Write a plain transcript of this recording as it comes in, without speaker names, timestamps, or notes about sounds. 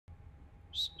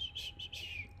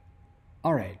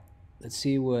All right, let's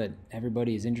see what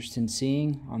everybody is interested in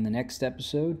seeing on the next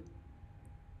episode.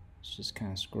 Let's just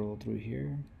kind of scroll through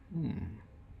here.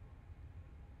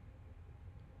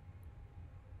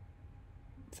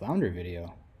 Flounder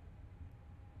video.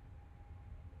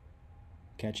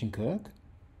 Catch and cook?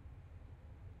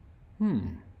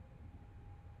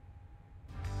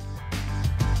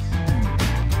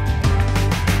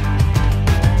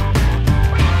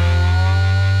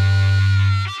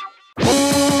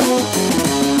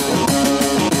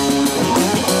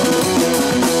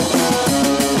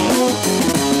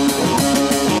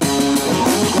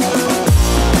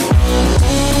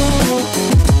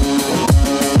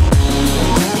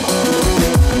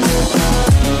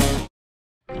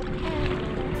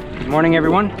 Good morning,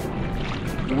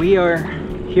 everyone. We are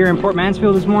here in Port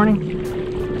Mansfield this morning.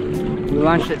 We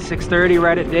launched at 6:30,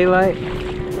 right at daylight.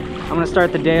 I'm gonna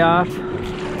start the day off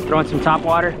throwing some top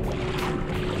water,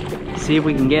 see if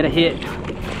we can get a hit.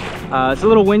 It's a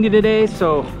little windy today,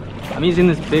 so I'm using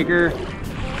this bigger,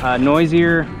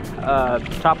 noisier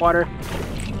top water.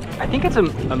 I think it's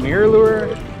a mirror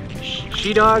lure,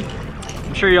 she-dog.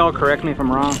 I'm sure y'all correct me if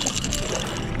I'm wrong,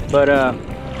 but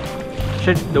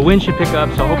the wind should pick up,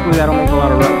 so hopefully that'll make a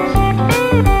lot of runs.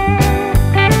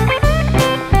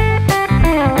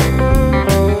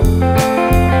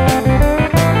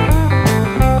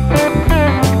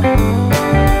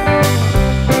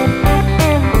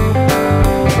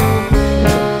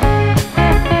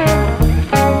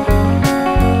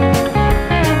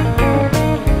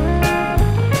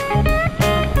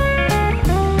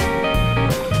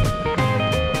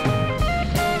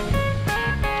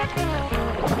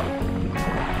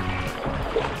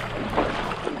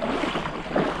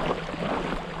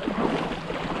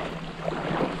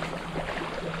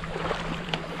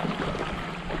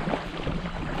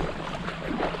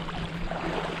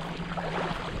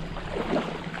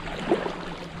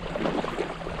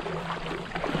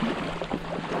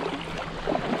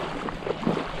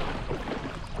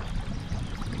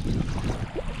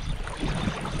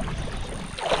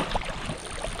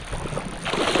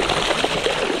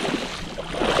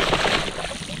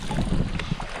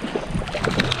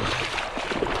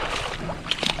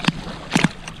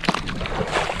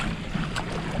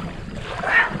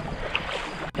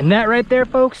 And that right there,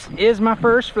 folks, is my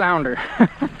first flounder.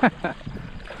 Look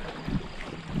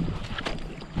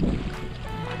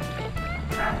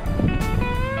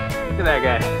at that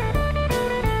guy.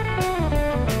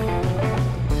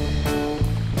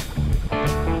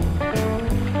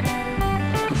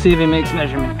 Let's see if he makes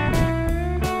measurement.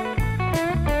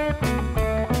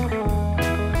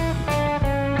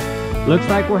 Looks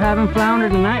like we're having flounder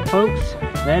tonight, folks.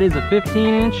 That is a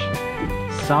 15-inch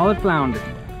solid flounder.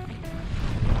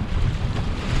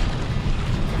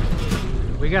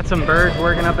 We got some birds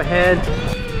working up ahead.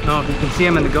 I don't know if you can see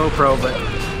them in the GoPro, but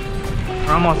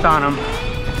we're almost on them.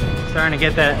 Starting to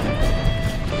get that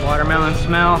watermelon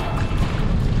smell.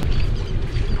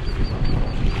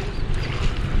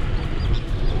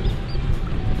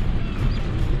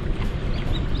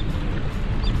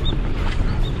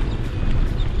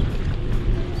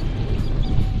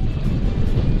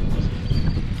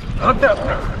 Hooked up.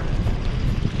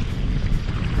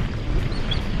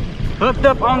 Hooked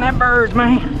up on that bird,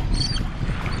 man.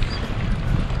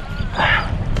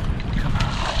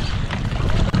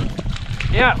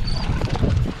 Yeah.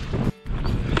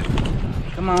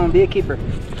 Come on, be a keeper.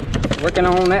 Working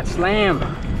on that slam.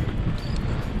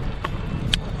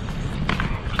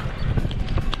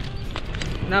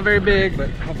 Not very big, but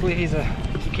hopefully he's a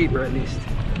keeper at least.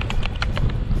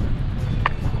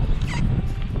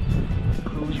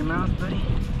 Close your mouth, buddy.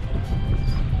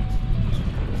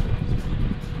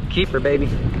 Keeper, baby.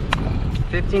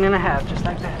 15 and a half, just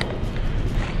like that.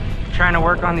 Trying to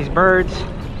work on these birds.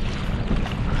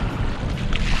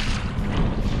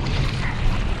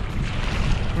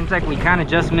 Seems like we kind of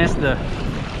just missed the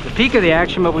peak of the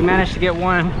action, but we managed to get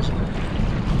one.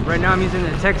 Right now I'm using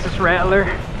the Texas Rattler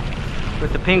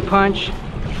with the pink punch.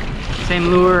 Same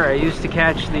lure I used to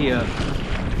catch the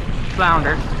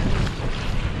flounder.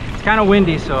 It's kind of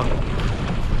windy, so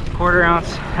 1/4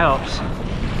 ounce helps.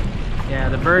 Yeah,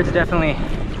 the birds definitely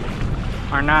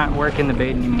are not working the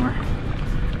bait anymore.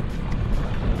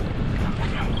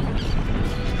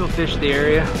 Still fish the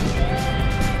area.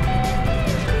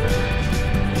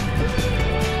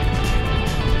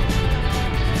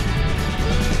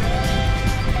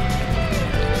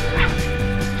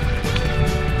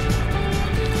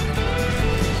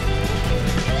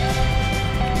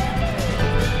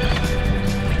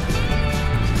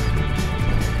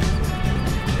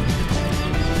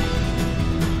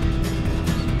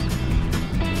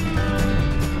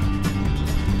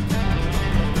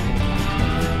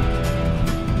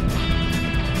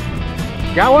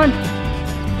 Got one?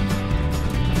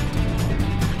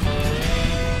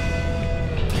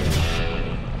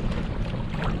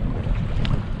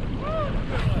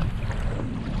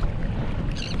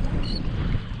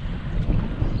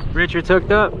 Richard's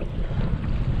hooked up.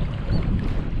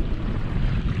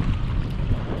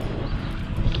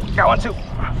 Got one too.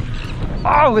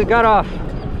 Oh, it got off.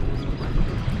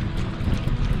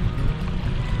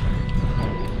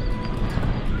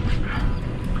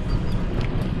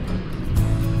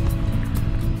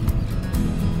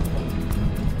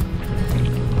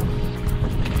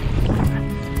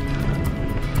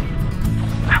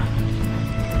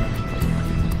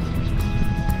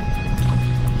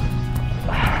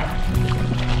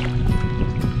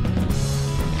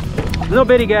 Little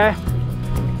bitty guy.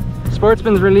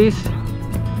 Sportsman's release.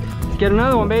 Let's get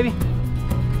another one, baby.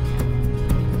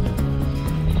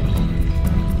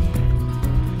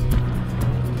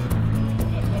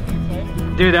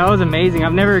 Dude, that was amazing.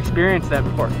 I've never experienced that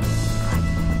before.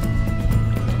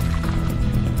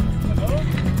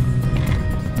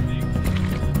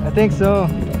 I think so.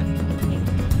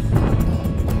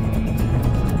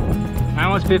 Mine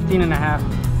was 15 and a half.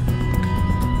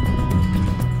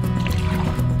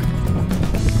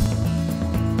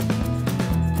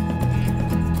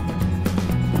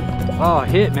 Oh,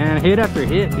 hit, man. Hit after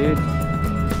hit, dude.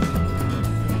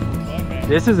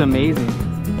 This is amazing.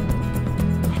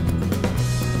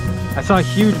 I saw a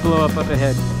huge blow up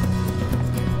ahead.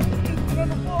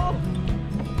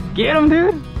 Get them,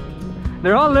 dude.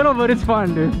 They're all little, but it's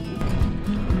fun, dude.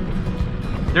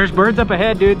 There's birds up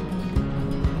ahead, dude.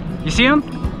 You see them?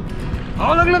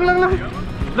 Oh, look, look, look,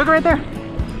 look. Look right there.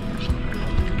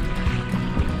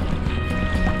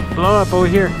 Blow up over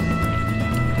here.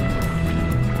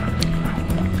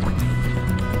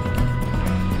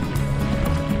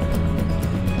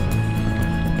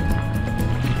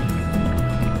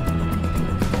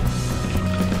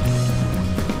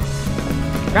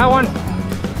 Got one.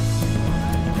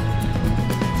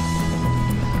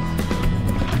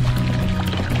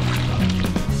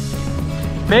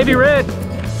 Baby red.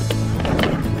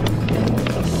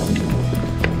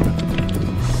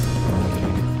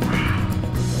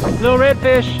 Little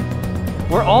redfish.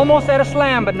 We're almost at a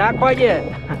slam, but not quite yet.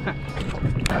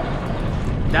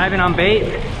 Diving on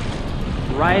bait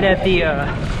right at the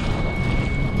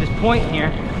this point here.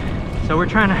 So we're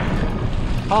trying to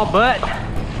haul butt.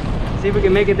 See if we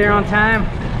can make it there on time.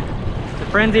 The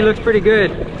frenzy looks pretty good.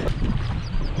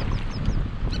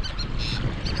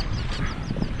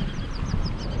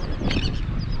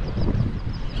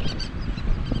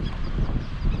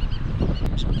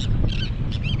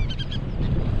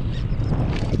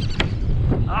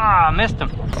 Ah, missed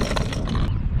him.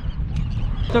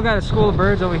 Still got a school of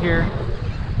birds over here.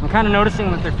 I'm kind of noticing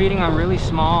that they're feeding on really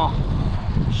small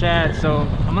shad, so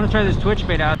I'm gonna try this twitch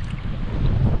bait out.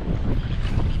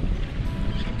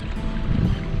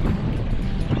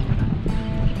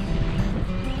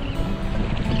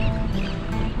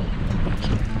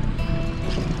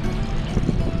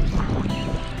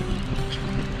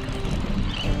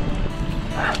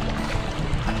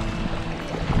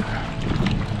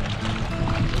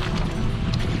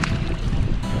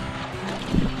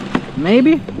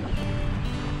 Maybe?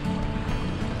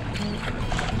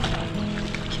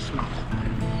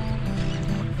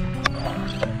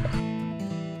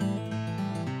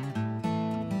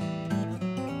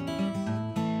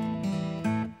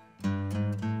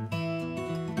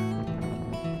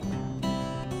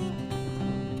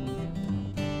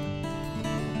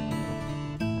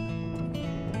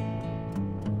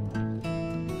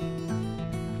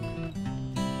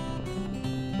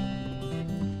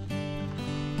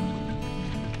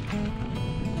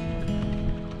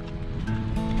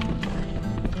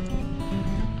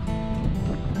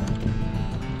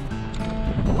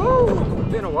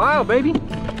 Been a while, baby.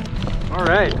 All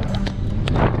right.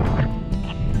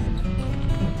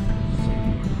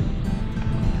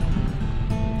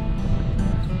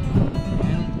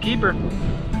 Keeper.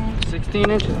 16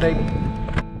 inches, baby.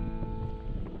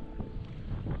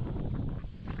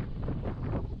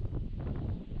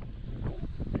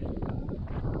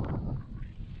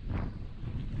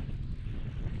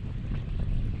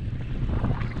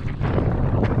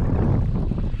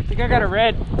 I think I got a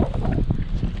red.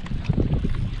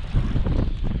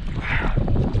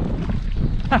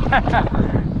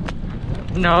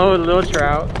 No, little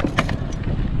trout.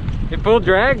 It pulled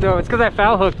drag though. It's because I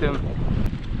foul hooked him.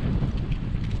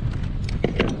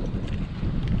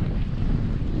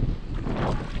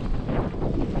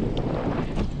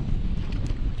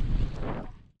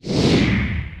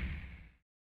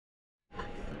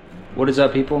 What is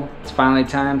up, people? It's finally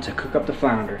time to cook up the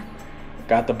flounder.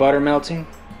 Got the butter melting,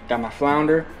 got my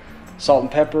flounder, salt and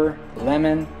pepper,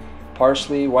 lemon,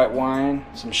 parsley, white wine,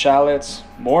 some shallots,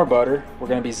 more butter. We're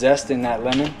gonna be zesting that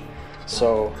lemon.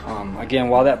 So again,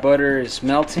 while that butter is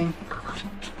melting,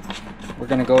 we're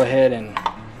gonna go ahead and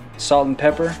salt and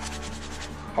pepper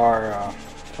our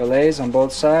fillets on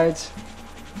both sides.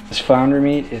 This flounder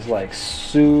meat is like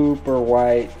super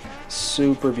white,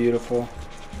 super beautiful.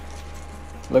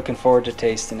 Looking forward to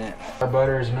tasting it. Our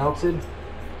butter is melted,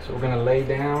 so we're gonna lay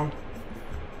down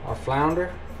our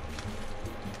flounder.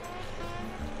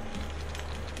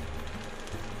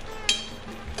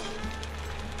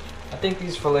 I think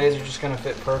these fillets are just gonna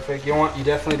fit perfect. You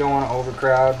definitely don't want to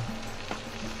overcrowd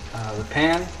the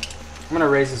pan. I'm gonna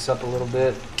raise this up a little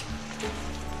bit.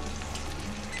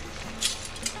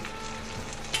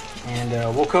 And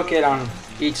we'll cook it on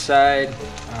each side,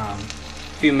 a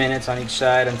few minutes on each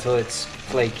side until it's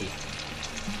flaky.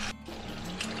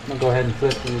 I'm gonna go ahead and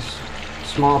flip these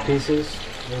small pieces.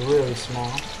 They're really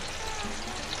small.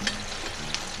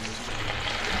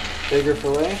 Bigger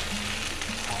fillet.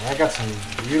 Oh, that got some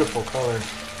beautiful color.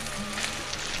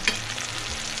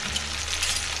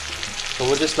 So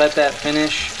we'll just let that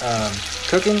finish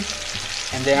cooking,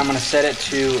 and then I'm gonna set it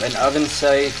to an oven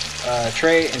safe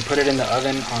tray and put it in the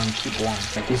oven on keep warm.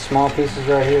 These small pieces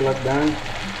right here look done.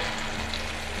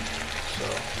 So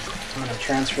I'm gonna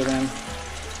transfer them.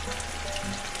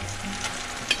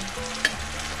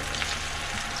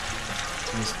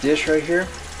 To this dish right here.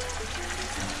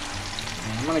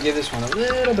 And I'm gonna give this one a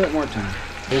little bit more time.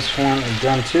 This one is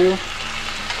done too.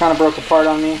 Kind of broke apart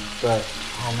on me, but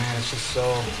oh man, it's just so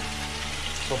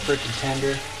freaking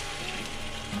tender.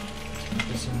 Put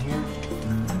this in here.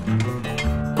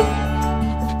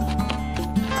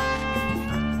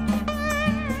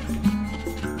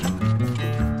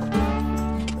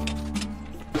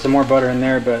 Some more butter in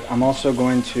there, but I'm also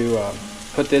going to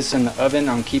put this in the oven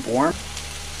on keep warm.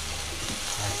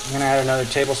 I'm gonna add another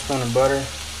tablespoon of butter.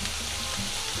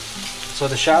 So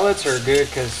the shallots are good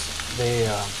because they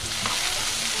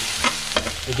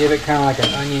give it kind of like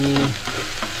an oniony,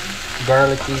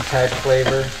 garlicky type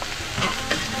flavor.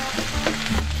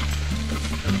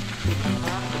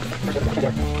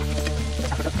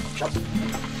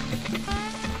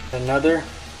 Another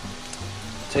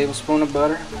tablespoon of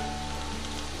butter.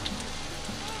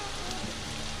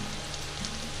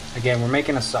 Again, we're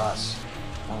making a sauce.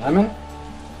 A lemon.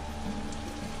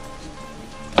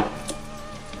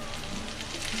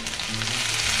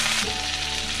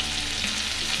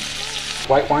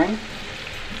 White wine.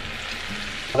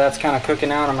 While that's kind of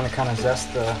cooking out, I'm going to kind of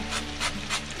zest the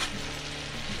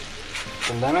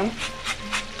lemon.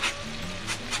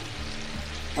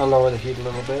 I'll lower the heat a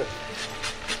little bit.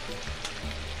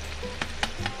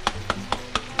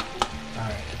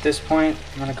 Alright, at this point,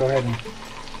 I'm going to go ahead and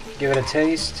give it a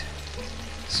taste.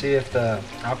 See if the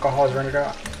alcohol is rendered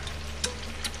out.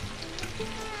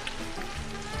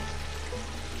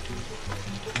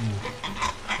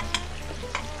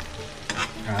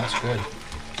 Oh, that's good.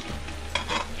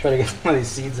 Try to get some of these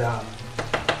seeds out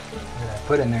that I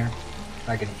put in there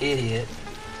like an idiot.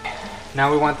 Now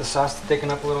we want the sauce to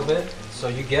thicken up a little bit. So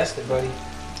you guessed it, buddy.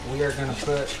 We are gonna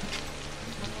put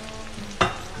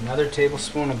another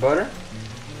tablespoon of butter.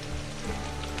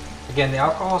 Again, the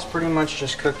alcohol is pretty much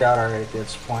just cooked out already at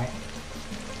this point.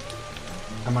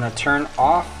 I'm gonna turn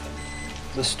off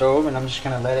the stove and I'm just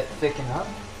gonna let it thicken up.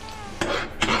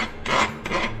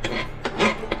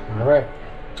 All right,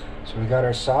 so we got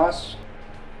our sauce.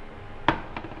 Gonna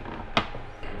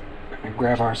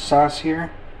grab our sauce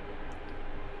here.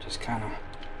 Just kind of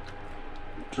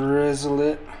drizzle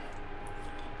it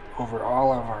over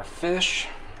all of our fish.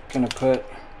 Gonna put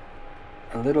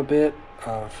a little bit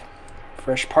of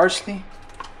fresh parsley,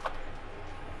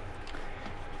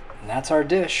 and that's our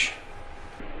dish.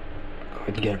 Go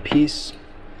ahead and get a piece,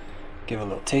 give it a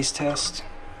little taste test.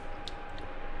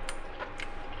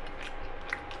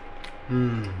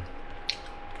 Man,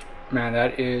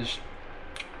 that is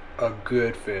a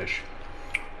good fish.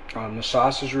 The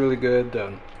sauce is really good.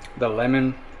 The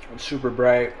lemon is super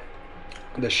bright.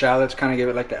 The shallots kind of give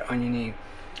it like that oniony,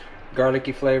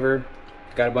 garlicky flavor.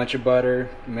 Got a bunch of butter,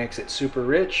 makes it super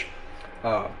rich.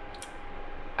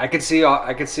 I could see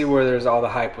where there's all the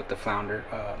hype with the flounder.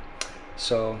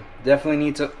 So definitely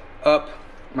need to up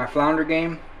my flounder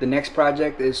game. The next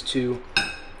project is to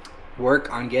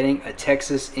work on getting a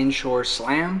Texas inshore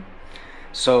slam.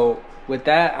 So with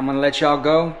that, I'm gonna let y'all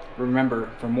go.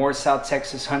 Remember, for more South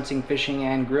Texas hunting, fishing,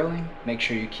 and grilling, make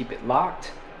sure you keep it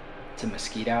locked to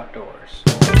Mesquite Outdoors.